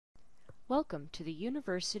Welcome to the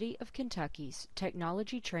University of Kentucky's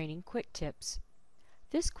Technology Training Quick Tips.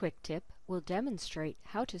 This quick tip will demonstrate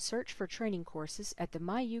how to search for training courses at the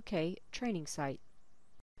myUK training site.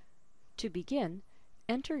 To begin,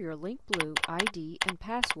 enter your LinkBlue ID and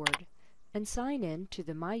password and sign in to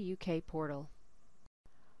the myUK portal.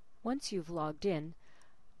 Once you've logged in,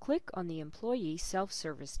 click on the Employee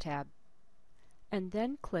Self-Service tab, and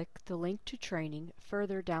then click the link to training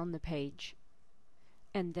further down the page,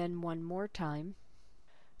 and then one more time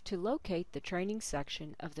to locate the training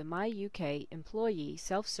section of the myUK Employee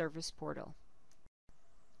Self-Service portal.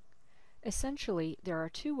 Essentially, there are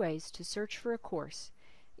two ways to search for a course,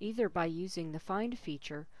 either by using the Find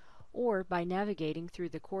feature or by navigating through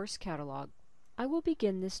the course catalog. I will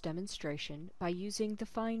begin this demonstration by using the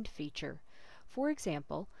Find feature. For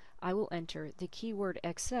example, I will enter the keyword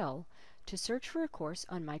Excel to search for a course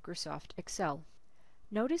on Microsoft Excel.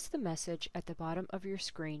 Notice the message at the bottom of your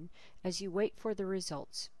screen as you wait for the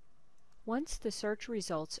results. Once the search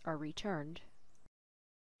results are returned,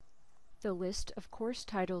 the list of course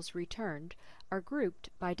titles returned are grouped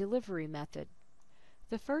by delivery method.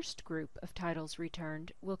 The first group of titles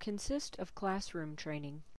returned will consist of classroom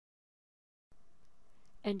training,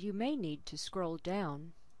 and you may need to scroll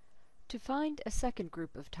down to find a second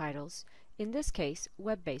group of titles, in this case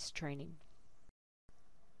web-based training.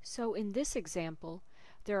 So in this example,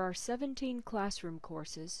 there are 17 classroom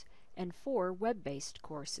courses and 4 web-based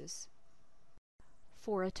courses,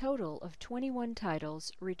 for a total of 21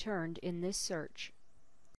 titles returned in this search.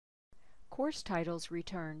 Course titles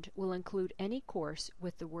returned will include any course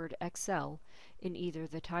with the word Excel in either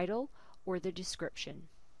the title or the description.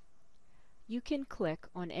 You can click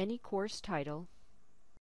on any course title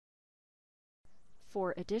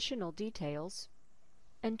for additional details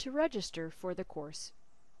and to register for the course.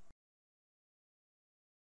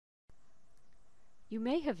 You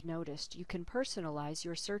may have noticed you can personalize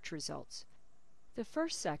your search results. The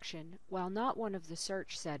first section, while not one of the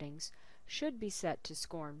search settings, should be set to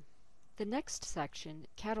SCORM. The next section,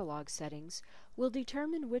 Catalog Settings, will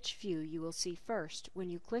determine which view you will see first when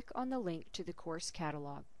you click on the link to the course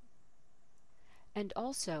catalog, and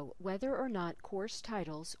also whether or not course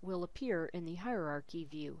titles will appear in the hierarchy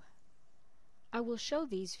view. I will show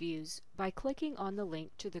these views by clicking on the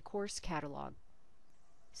link to the course catalog.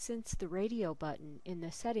 Since the radio button in the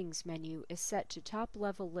Settings menu is set to Top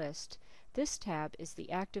Level List, this tab is the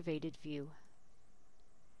activated view.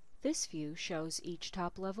 This view shows each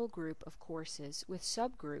top-level group of courses with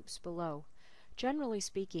subgroups below. Generally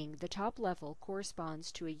speaking, the top level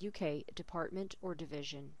corresponds to a UK department or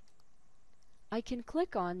division. I can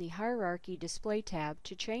click on the Hierarchy Display tab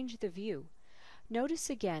to change the view. Notice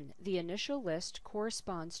again, the initial list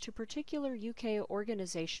corresponds to particular UK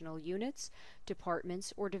organizational units,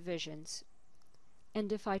 departments, or divisions.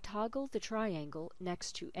 And if I toggle the triangle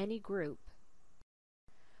next to any group,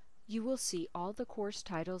 you will see all the course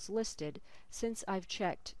titles listed since I've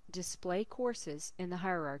checked Display Courses in the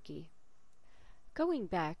hierarchy. Going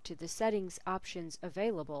back to the settings options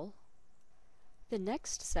available, the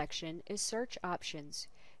next section is Search Options.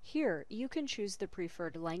 Here, you can choose the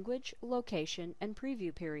preferred language, location, and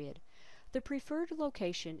preview period. The preferred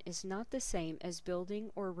location is not the same as building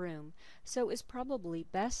or room, so is probably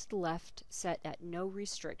best left set at no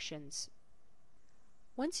restrictions.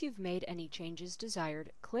 Once you've made any changes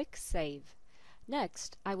desired, click Save.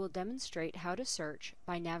 Next, I will demonstrate how to search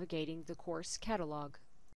by navigating the course catalog.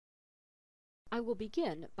 I will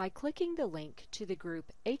begin by clicking the link to the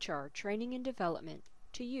group HR Training and Development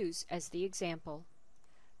to use as the example.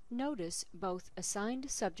 Notice both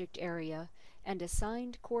Assigned Subject Area and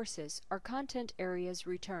Assigned Courses are content areas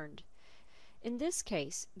returned. In this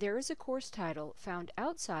case, there is a course title found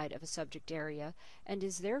outside of a subject area and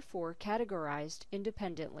is therefore categorized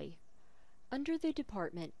independently. Under the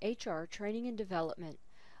department HR Training and Development,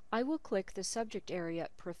 I will click the subject area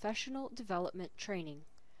Professional Development Training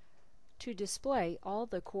to display all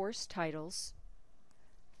the course titles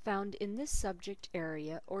found in this subject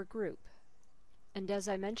area or group. And as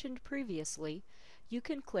I mentioned previously, you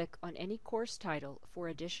can click on any course title for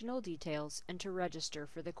additional details and to register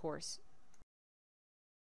for the course.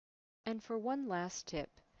 And for one last tip,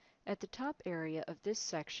 at the top area of this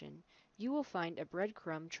section, you will find a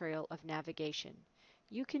breadcrumb trail of navigation.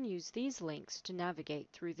 You can use these links to navigate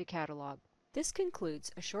through the catalog. This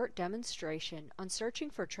concludes a short demonstration on searching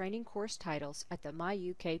for training course titles at the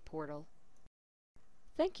myUK portal.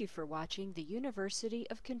 Thank you for watching the University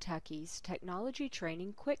of Kentucky's Technology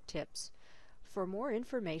Training Quick Tips. For more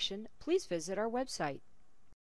information, please visit our website.